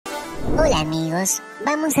Hola amigos,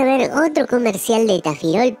 vamos a ver otro comercial de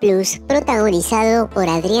Tafirol Plus protagonizado por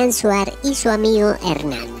Adrian Suar y su amigo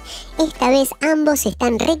Hernan. Esta vez ambos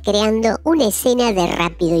están recreando una escena de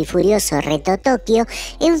Rápido y Furioso Reto Tokio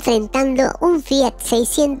enfrentando un Fiat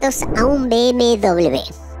 600 a un BMW.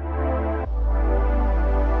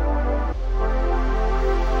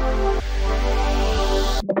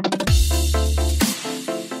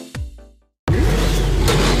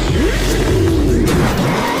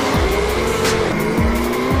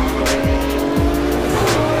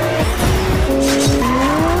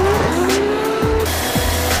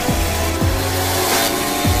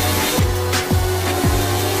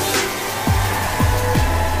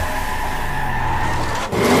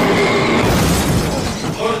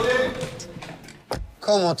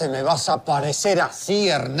 ¿Cómo te me vas a parecer así,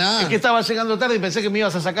 Hernan? Es que estaba llegando tarde y pensé que me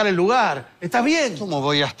ibas a sacar el lugar. ¿Estás bien? ¿Cómo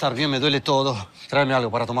voy a estar bien? Me duele todo. Tráeme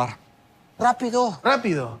algo para tomar. ¿Rápido?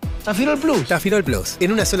 Rápido. Tafirol Plus. Tafirol Plus.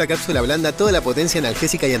 En una sola cápsula blanda toda la potencia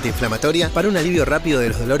analgésica y antiinflamatoria para un alivio rápido de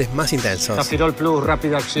los dolores más intensos. Tafirol Plus,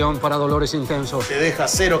 rápida acción para dolores intensos. Te deja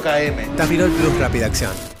 0 km. Tafirol Plus, rápida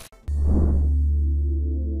acción.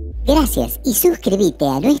 Gracias y suscríbete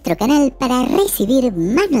a nuestro canal para recibir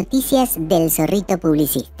más noticias del zorrito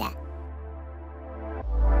publicista.